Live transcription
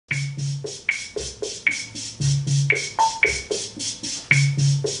So,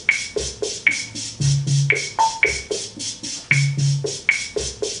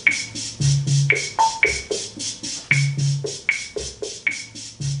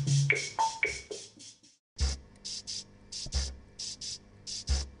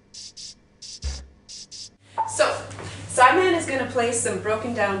 Sideman is going to play some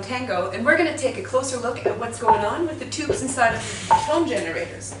broken down tango, and we're going to take a closer look at what's going on with the tubes inside of the tone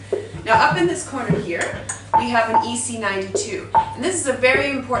generators. Now up in this corner here, we have an EC92, and this is a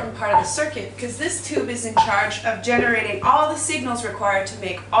very important part of the circuit because this tube is in charge of generating all the signals required to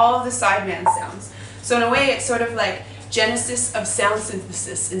make all of the Sideman sounds. So in a way it's sort of like genesis of sound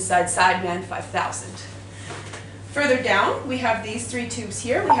synthesis inside Sideman 5000. Further down, we have these three tubes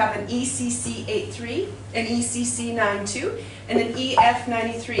here. We have an ECC83, an ECC92, and an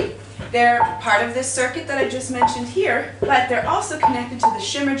EF93. They're part of this circuit that I just mentioned here, but they're also connected to the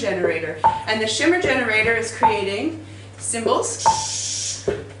shimmer generator. And the shimmer generator is creating cymbals,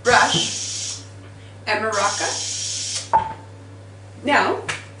 brush, and maraca. Now,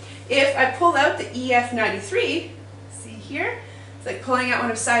 if I pull out the EF93, see here, it's like pulling out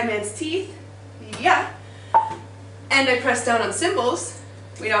one of Sideman's teeth, yeah. And I press down on cymbals,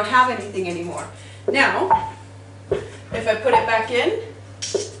 we don't have anything anymore. Now, if I put it back in,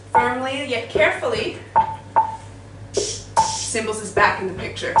 firmly yet carefully, cymbals is back in the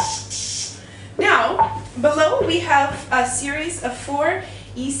picture. Now, below we have a series of 4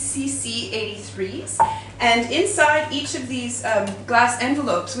 ECC83s, and inside each of these glass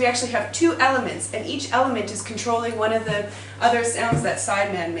envelopes we actually have 2 elements, and each element is controlling one of the other sounds that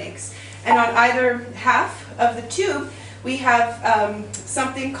Sideman makes. And on either half of the tube we have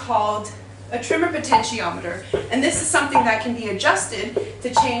something called a trimmer potentiometer, and this is something that can be adjusted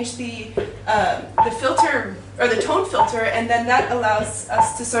to change the filter, or the tone filter, and then that allows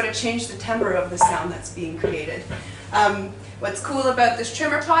us to sort of change the timbre of the sound that's being created. What's cool about this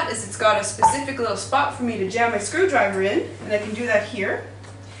trimmer pot is it's got a specific little spot for me to jam my screwdriver in, and I can do that here.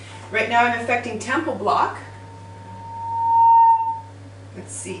 Right now I'm affecting tempo block.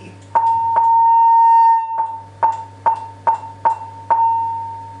 Let's see.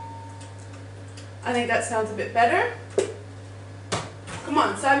 I think that sounds a bit better. Come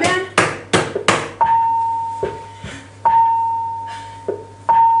on, Sideman.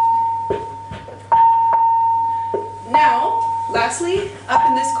 Now, lastly, up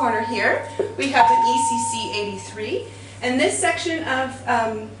in this corner here, we have an ECC83, and this section of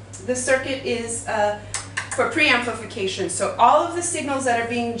the circuit is for preamplification. So all of the signals that are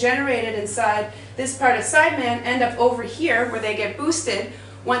being generated inside this part of Sideman end up over here where they get boosted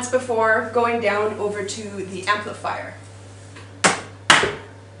once before going down over to the amplifier.